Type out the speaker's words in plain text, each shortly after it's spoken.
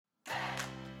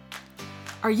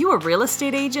Are you a real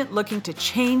estate agent looking to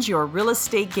change your real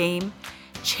estate game,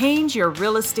 change your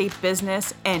real estate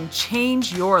business, and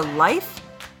change your life?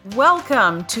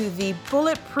 Welcome to the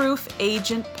Bulletproof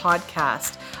Agent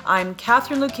Podcast. I'm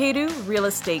Catherine Lukedu, real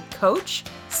estate coach,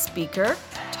 speaker,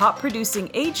 top producing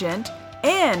agent,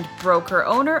 and broker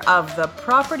owner of the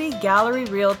Property Gallery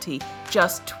Realty,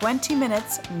 just 20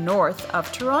 minutes north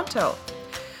of Toronto.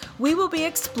 We will be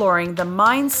exploring the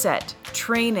mindset,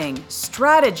 training,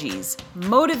 strategies,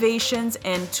 motivations,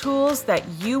 and tools that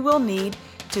you will need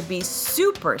to be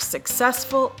super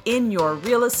successful in your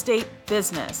real estate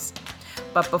business.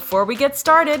 But before we get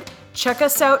started, check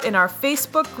us out in our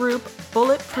Facebook group,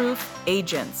 Bulletproof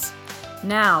Agents.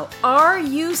 Now, are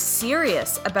you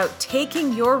serious about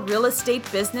taking your real estate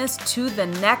business to the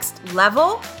next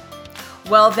level?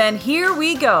 Well, then here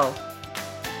we go.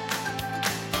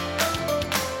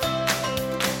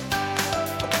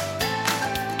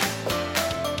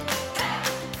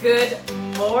 Good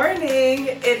morning.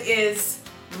 It is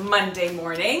Monday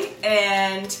morning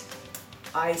and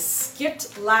I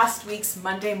skipped last week's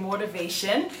Monday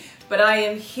motivation, but I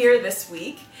am here this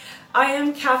week. I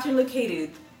am Catherine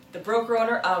Lukedu, the broker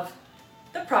owner of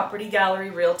the Property Gallery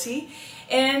Realty,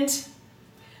 and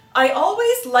I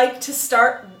always like to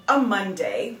start a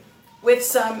Monday with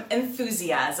some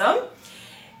enthusiasm.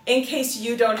 In case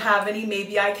you don't have any,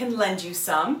 maybe I can lend you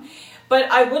some. But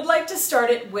I would like to start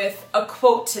it with a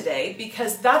quote today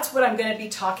because that's what I'm going to be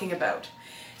talking about.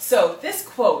 So this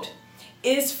quote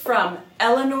is from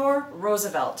Eleanor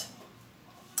Roosevelt.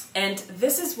 And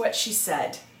this is what she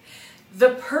said.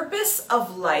 "The purpose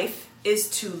of life is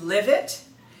to live it,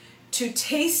 to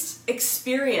taste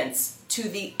experience to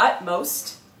the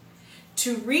utmost,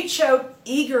 to reach out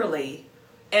eagerly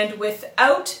and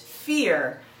without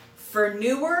fear for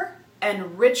newer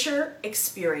and richer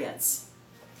experience."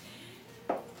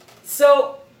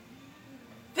 So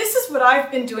this is what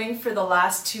I've been doing for the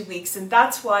last 2 weeks, and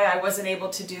that's why I wasn't able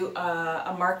to do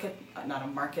a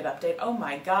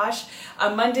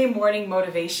Monday morning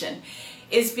motivation,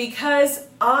 is because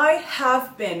I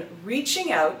have been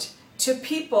reaching out to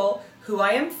people who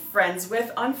I am friends with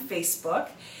on Facebook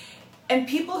and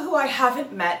people who I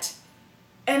haven't met,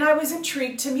 and I was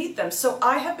intrigued to meet them. So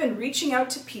I have been reaching out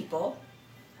to people,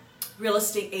 real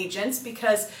estate agents,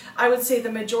 because I would say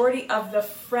the majority of the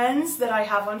friends that I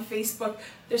have on Facebook,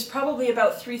 there's probably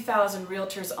about 3,000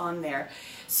 realtors on there.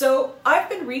 So I've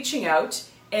been reaching out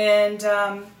and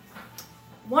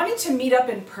wanting to meet up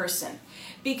in person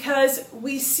because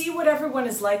we see what everyone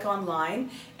is like online,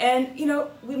 and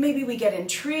maybe we get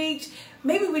intrigued,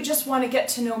 maybe we just want to get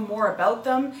to know more about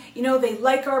them. They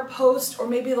like our post, or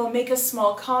maybe they'll make a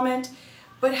small comment.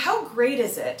 But how great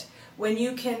is it when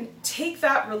you can take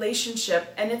that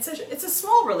relationship, and it's a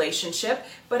small relationship,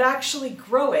 but actually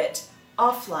grow it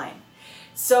offline.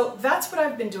 So that's what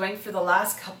I've been doing for the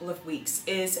last couple of weeks,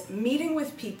 is meeting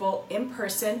with people in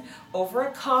person over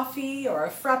a coffee or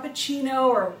a frappuccino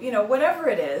or whatever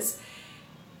it is.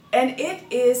 And it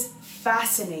is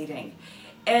fascinating.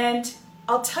 And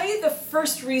I'll tell you the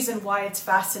first reason why it's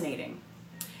fascinating.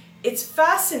 It's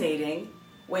fascinating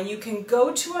when you can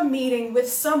go to a meeting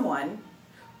with someone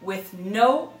with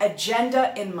no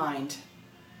agenda in mind.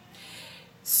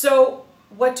 So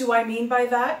what do I mean by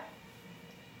that?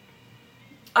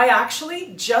 I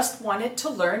actually just wanted to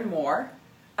learn more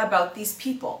about these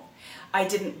people. I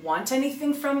didn't want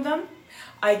anything from them.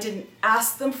 I didn't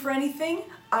ask them for anything.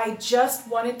 I just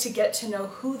wanted to get to know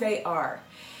who they are.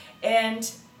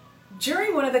 And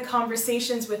during one of the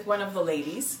conversations with one of the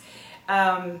ladies,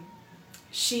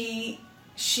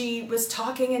 she was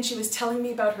talking and she was telling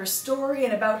me about her story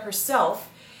and about herself.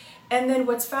 And then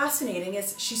what's fascinating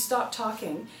is she stopped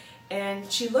talking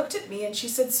and she looked at me and she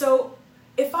said, "So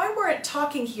if I weren't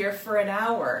talking here for an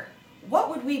hour, what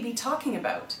would we be talking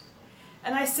about?"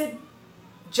 And I said,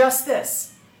 "Just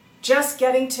this, just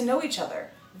getting to know each other.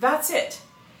 That's it.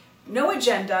 No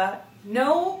agenda,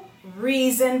 no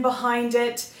reason behind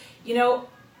it,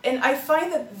 And I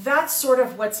find that that's sort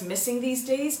of what's missing these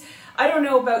days. I don't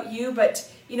know about you, but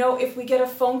if we get a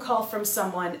phone call from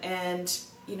someone and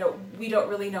we don't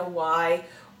really know why,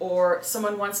 or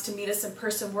someone wants to meet us in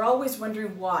person, we're always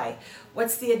wondering why.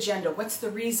 What's the agenda? What's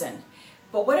the reason?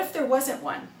 But what if there wasn't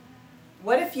one?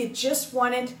 What if you just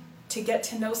wanted to get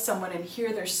to know someone and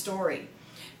hear their story?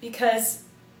 Because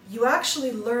you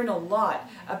actually learn a lot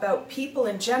about people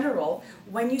in general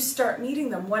when you start meeting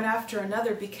them one after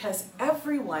another, because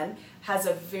everyone has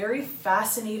a very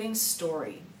fascinating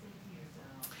story.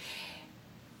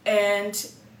 And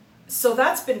so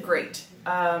that's been great.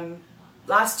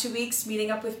 Last 2 weeks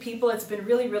meeting up with people, it's been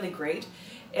really, really great.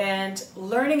 and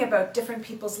learning about different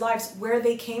people's lives, where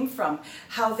they came from,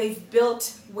 how they've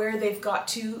built where they've got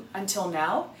to until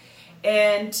now.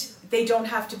 And they don't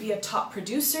have to be a top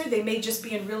producer. They may just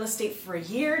be in real estate for a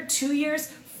year, 2 years,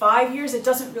 5 years. It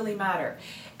doesn't really matter.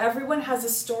 Everyone has a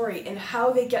story in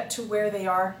how they get to where they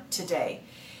are today.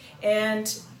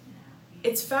 And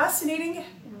it's fascinating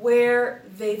where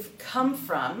they've come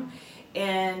from,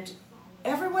 and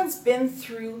everyone's been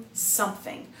through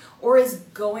something, or is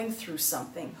going through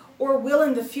something, or will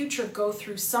in the future go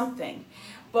through something.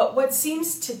 But what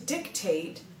seems to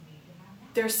dictate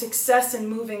their success in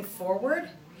moving forward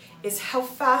is how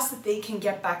fast that they can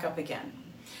get back up again.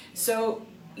 So,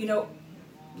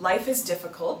 life is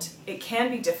difficult. It can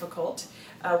be difficult.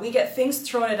 We get things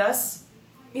thrown at us,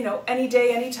 any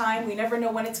day, any time. We never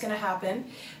know when it's going to happen.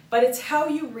 But it's how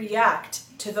you react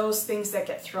to those things that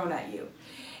get thrown at you.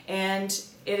 And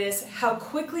it is how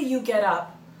quickly you get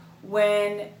up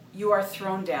when you are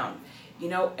thrown down.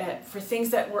 For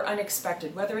things that were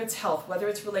unexpected, whether it's health, whether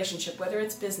it's relationship, whether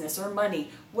it's business or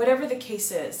money, whatever the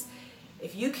case is.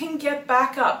 If you can get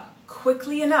back up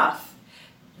quickly enough,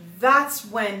 that's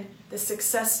when the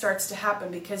success starts to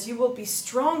happen, because you will be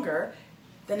stronger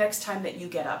the next time that you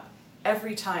get up,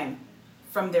 every time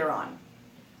from there on.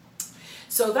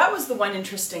 So that was the one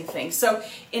interesting thing. So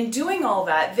in doing all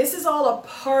that, this is all a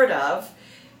part of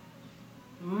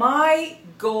my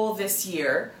goal this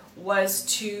year, was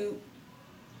to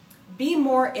be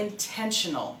more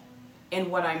intentional in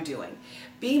what I'm doing.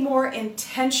 Be more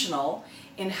intentional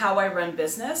in how I run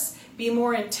business. Be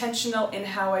more intentional in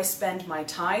how I spend my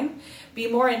time. Be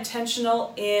more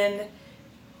intentional in,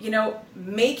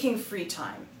 making free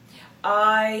time.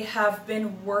 I have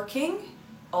been working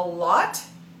a lot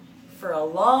for a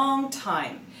long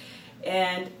time,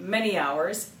 and many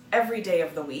hours every day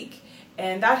of the week.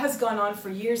 And that has gone on for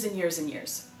years and years and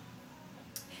years.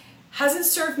 Hasn't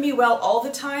served me well all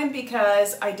the time,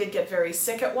 because I did get very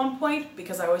sick at one point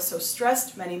because I was so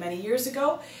stressed many, many years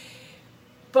ago.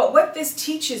 But what this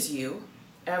teaches you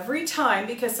every time,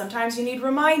 because sometimes you need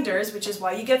reminders, which is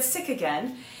why you get sick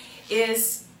again,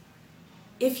 is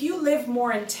if you live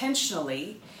more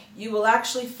intentionally, you will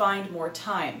actually find more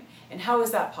time. And how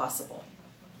is that possible?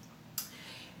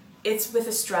 It's with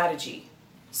a strategy.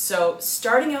 So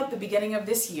starting out the beginning of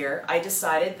this year, I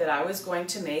decided that I was going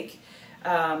to make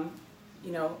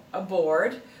a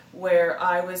board where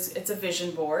it's a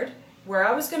vision board, where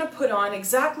I was going to put on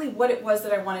exactly what it was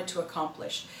that I wanted to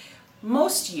accomplish.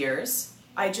 Most years,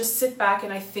 I just sit back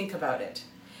and I think about it,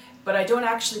 but I don't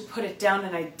actually put it down,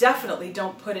 and I definitely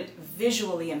don't put it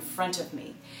visually in front of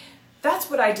me. That's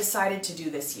what I decided to do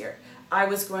this year. I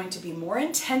was going to be more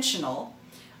intentional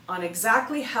on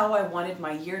exactly how I wanted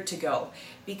my year to go.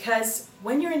 Because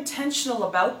when you're intentional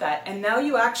about that, and now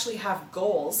you actually have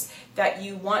goals that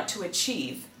you want to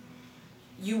achieve,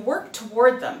 you work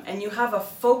toward them and you have a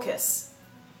focus.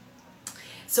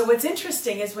 So what's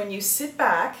interesting is when you sit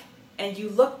back and you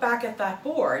look back at that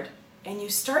board and you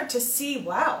start to see,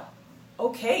 wow,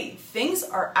 okay, things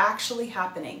are actually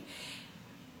happening.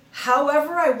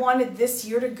 However I wanted this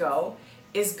year to go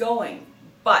is going,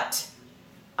 but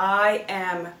I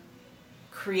am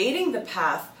creating the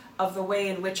path of the way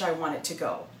in which I want it to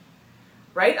go,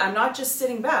 right? I'm not just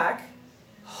sitting back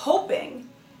hoping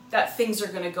that things are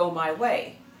going to go my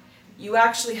way. You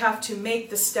actually have to make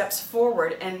the steps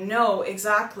forward and know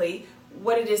exactly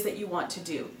what it is that you want to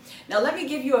do. Now let me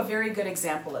give you a very good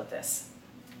example of this.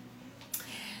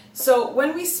 So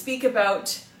when we speak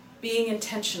about being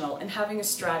intentional and having a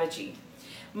strategy,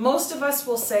 most of us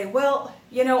will say, well,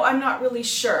 I'm not really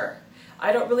sure.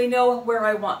 I don't really know where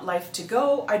I want life to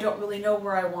go. I don't really know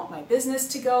where I want my business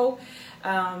to go.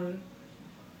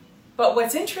 But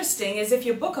what's interesting is if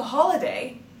you book a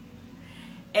holiday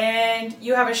and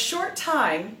you have a short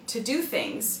time to do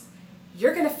things,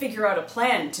 you're going to figure out a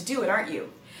plan to do it, aren't you?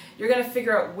 You're going to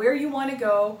figure out where you want to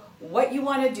go, what you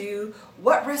want to do,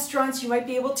 what restaurants you might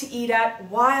be able to eat at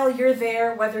while you're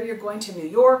there, whether you're going to New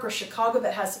York or Chicago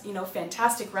that has,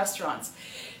 fantastic restaurants.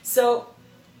 So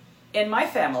in my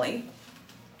family,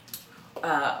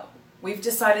 we've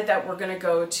decided that we're going to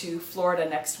go to Florida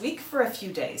next week for a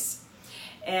few days.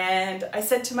 And I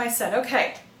said to my son,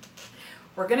 okay,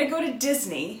 we're going to go to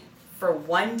Disney for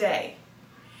one day.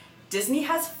 Disney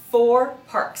has 4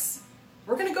 parks.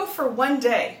 We're going to go for one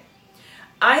day.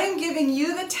 I am giving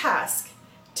you the task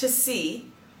to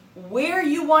see where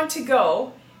you want to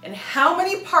go and how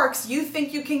many parks you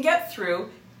think you can get through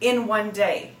in one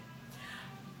day.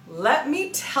 Let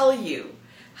me tell you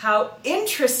how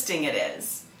interesting it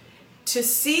is to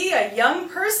see a young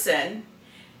person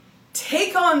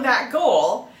take on that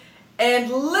goal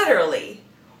and literally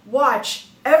watch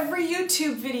every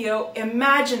YouTube video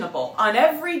imaginable on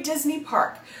every Disney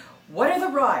park. What are the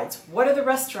rides? What are the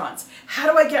restaurants?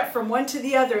 How do I get from one to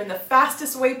the other in the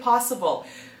fastest way possible?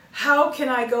 How can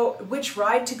I go, which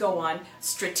ride to go on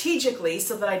strategically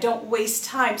so that I don't waste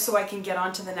time so I can get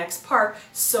on to the next park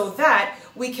so that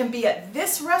we can be at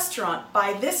this restaurant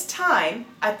by this time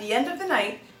at the end of the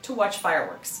night to watch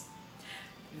fireworks.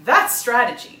 That's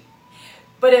strategy.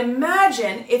 But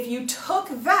imagine if you took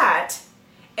that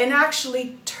and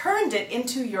actually turned it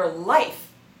into your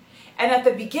life. And at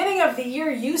the beginning of the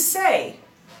year you say,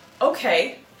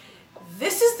 okay,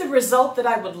 this is the result that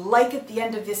I would like at the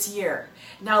end of this year.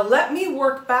 Now let me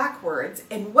work backwards,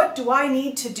 and what do I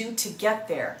need to do to get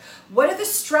there? What are the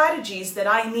strategies that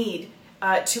I need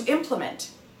to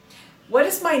implement? What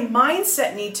does my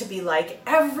mindset need to be like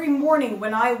every morning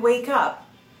when I wake up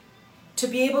to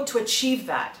be able to achieve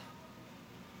that?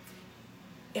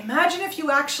 Imagine if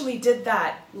you actually did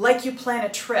that like you plan a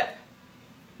trip.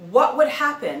 What would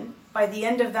happen by the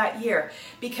end of that year?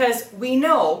 Because we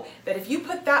know that if you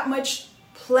put that much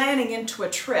planning into a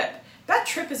trip, that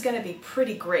trip is going to be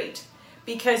pretty great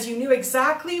because you knew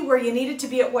exactly where you needed to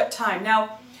be at what time.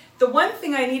 Now, the one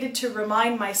thing I needed to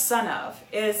remind my son of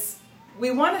is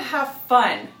we want to have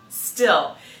fun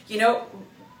still. You know,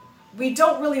 we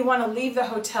don't really want to leave the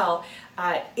hotel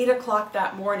at 8 o'clock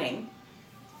that morning,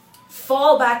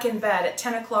 fall back in bed at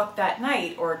 10 o'clock that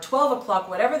night or 12 o'clock,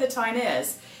 whatever the time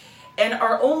is, and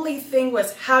our only thing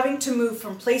was having to move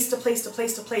from place to place to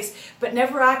place to place, but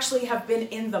never actually have been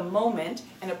in the moment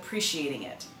and appreciating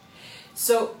it.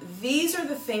 So these are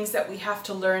the things that we have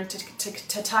to learn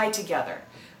to tie together.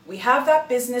 We have that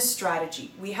business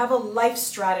strategy. We have a life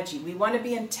strategy. We want to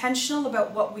be intentional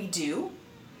about what we do,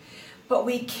 but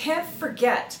we can't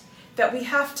forget that we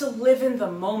have to live in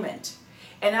the moment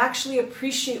and actually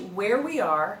appreciate where we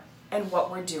are and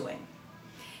what we're doing.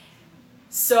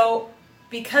 So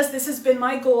because this has been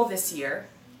my goal this year,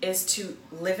 is to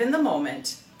live in the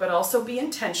moment, but also be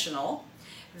intentional,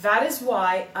 that is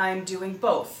why I'm doing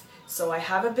both. So I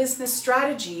have a business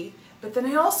strategy, but then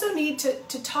I also need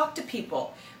to talk to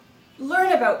people,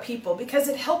 learn about people, because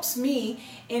it helps me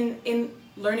in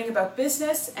learning about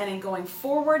business and in going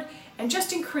forward and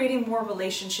just in creating more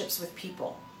relationships with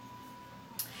people.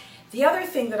 The other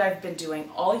thing that I've been doing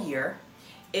all year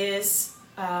is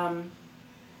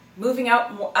moving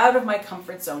out of my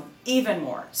comfort zone even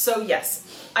more. So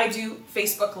yes, I do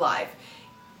Facebook Live.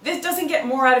 This doesn't get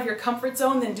more out of your comfort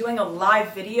zone than doing a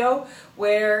live video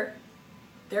where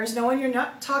there's no one, you're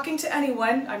not talking to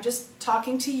anyone, I'm just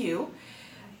talking to you.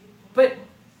 But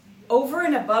over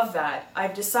and above that,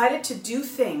 I've decided to do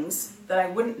things that I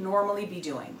wouldn't normally be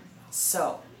doing.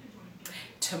 So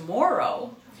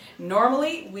tomorrow,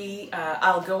 normally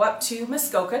I'll go up to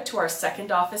Muskoka to our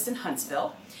second office in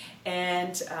Huntsville,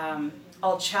 and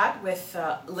I'll chat with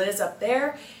Liz up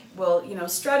there. We'll,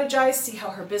 strategize, see how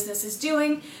her business is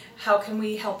doing, how can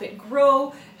we help it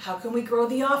grow, how can we grow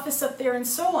the office up there, and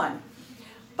so on.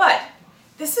 But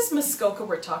this is Muskoka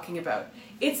we're talking about.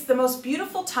 It's the most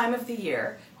beautiful time of the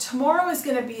year. Tomorrow is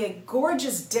going to be a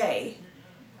gorgeous day.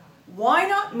 Why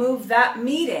not move that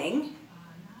meeting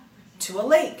to a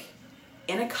lake,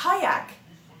 in a kayak,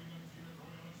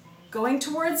 going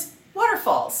towards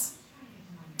waterfalls?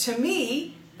 To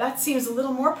me, that seems a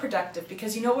little more productive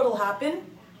because you know what will happen?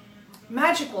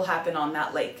 Magic will happen on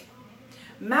that lake.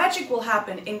 Magic will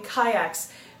happen in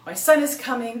kayaks. My son is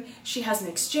coming, she has an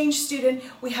exchange student,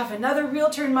 we have another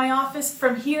realtor in my office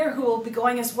from here who will be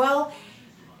going as well.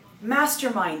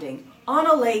 Masterminding on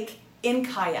a lake in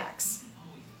kayaks.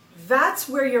 That's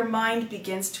where your mind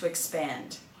begins to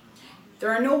expand.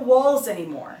 There are no walls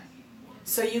anymore.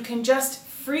 So you can just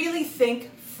freely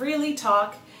think, freely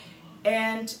talk,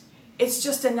 and it's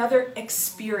just another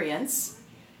experience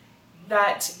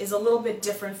that is a little bit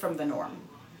different from the norm.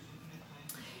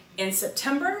 In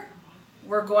September,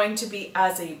 we're going to be,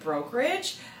 as a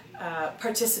brokerage,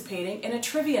 participating in a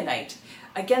trivia night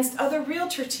against other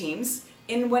realtor teams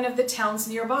in one of the towns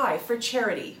nearby for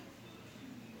charity.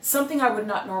 Something I would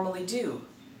not normally do,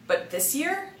 but this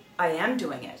year I am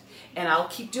doing it, and I'll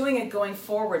keep doing it going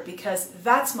forward because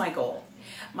that's my goal.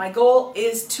 My goal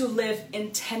is to live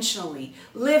intentionally,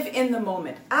 live in the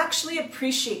moment, actually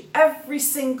appreciate every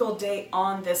single day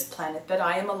on this planet that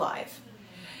I am alive,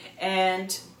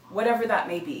 and whatever that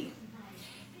may be.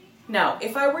 Now,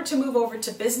 if I were to move over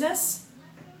to business,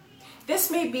 this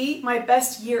may be my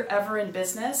best year ever in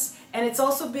business, and it's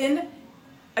also been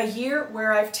a year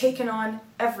where I've taken on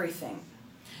everything.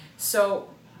 So,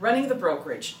 running the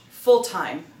brokerage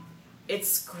full-time,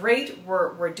 it's great,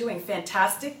 we're doing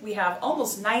fantastic. We have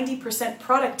almost 90%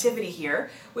 productivity here,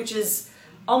 which is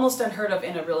almost unheard of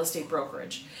in a real estate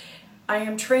brokerage. I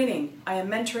am training, I am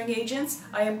mentoring agents,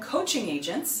 I am coaching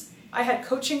agents. I had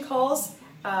coaching calls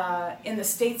in the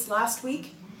States last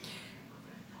week.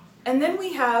 And then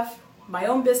we have my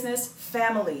own business,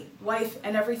 family, wife,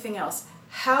 and everything else.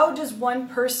 How does one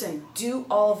person do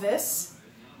all this?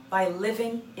 By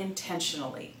living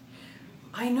intentionally.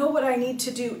 I know what I need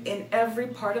to do in every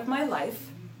part of my life,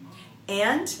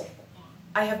 and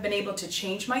I have been able to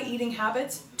change my eating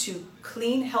habits to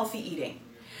clean, healthy eating.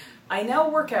 I now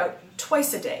work out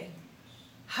twice a day.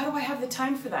 How do I have the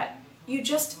time for that? You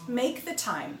just make the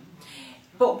time.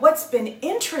 But what's been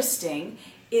interesting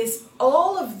is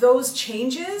all of those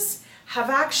changes have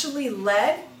actually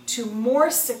led to more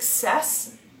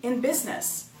success in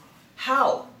business.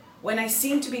 How? When I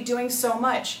seem to be doing so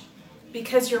much?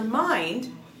 Because your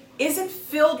mind isn't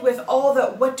filled with all the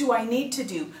what do I need to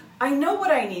do? I know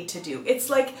what I need to do. It's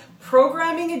like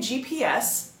programming a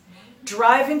GPS,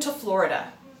 driving to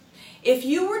Florida. If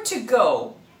you were to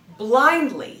go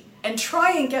blindly and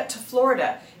try and get to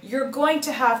Florida, you're going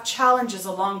to have challenges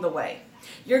along the way.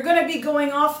 You're going to be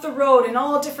going off the road in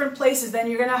all different places, then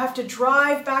you're going to have to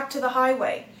drive back to the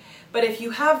highway. But if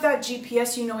you have that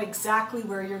GPS, you know exactly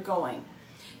where you're going.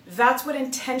 That's what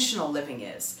intentional living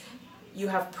is. You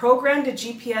have programmed a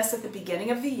GPS at the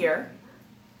beginning of the year.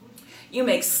 You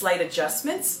make slight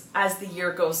adjustments as the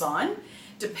year goes on,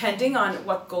 depending on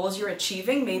what goals you're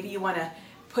achieving. Maybe you want to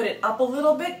put it up a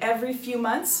little bit every few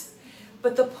months.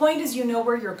 But the point is you know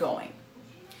where you're going.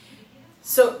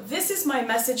 So this is my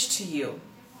message to you.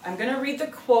 I'm going to read the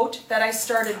quote that I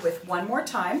started with one more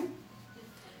time.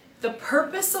 The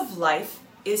purpose of life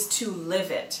is to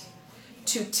live it,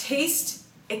 to taste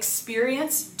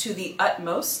experience to the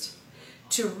utmost,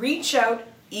 to reach out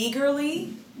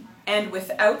eagerly and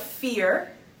without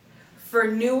fear for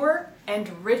newer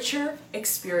and richer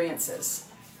experiences.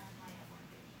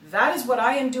 That is what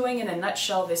I am doing in a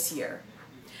nutshell this year.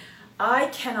 I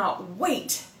cannot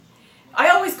wait. I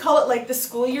always call it like the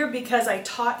school year because I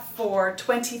taught for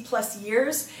 20 plus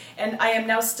years and I am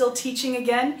now still teaching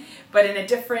again, but in a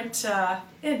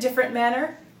different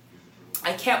manner.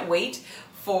 I can't wait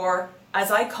for, as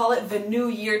I call it, the new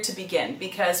year to begin,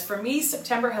 because for me,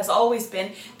 September has always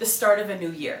been the start of a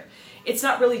new year. It's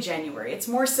not really January, it's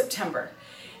more September.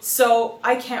 So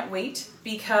I can't wait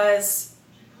because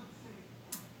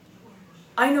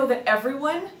I know that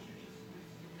everyone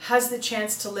has the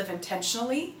chance to live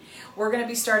intentionally. We're going to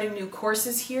be starting new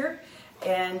courses here,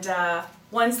 and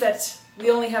ones that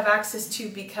we only have access to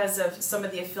because of some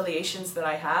of the affiliations that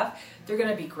I have. They're going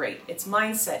to be great. It's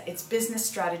mindset, it's business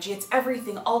strategy, it's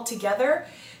everything all together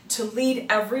to lead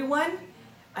everyone.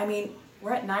 I mean,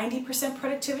 we're at 90%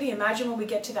 productivity. Imagine when we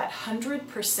get to that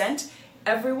 100%,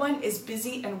 everyone is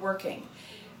busy and working.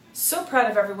 So proud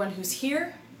of everyone who's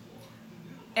here.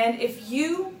 And if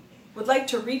you would like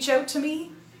to reach out to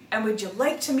me, and would you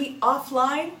like to meet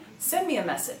offline, send me a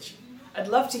message. I'd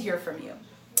love to hear from you.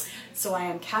 So I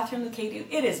am Catherine Lucadu.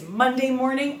 It is Monday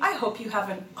morning. I hope you have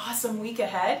an awesome week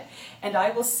ahead, and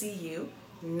I will see you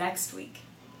next week.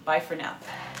 Bye for now.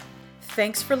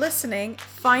 Thanks for listening.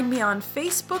 Find me on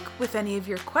Facebook with any of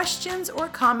your questions or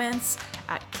comments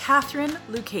at Catherine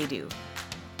Lucadu.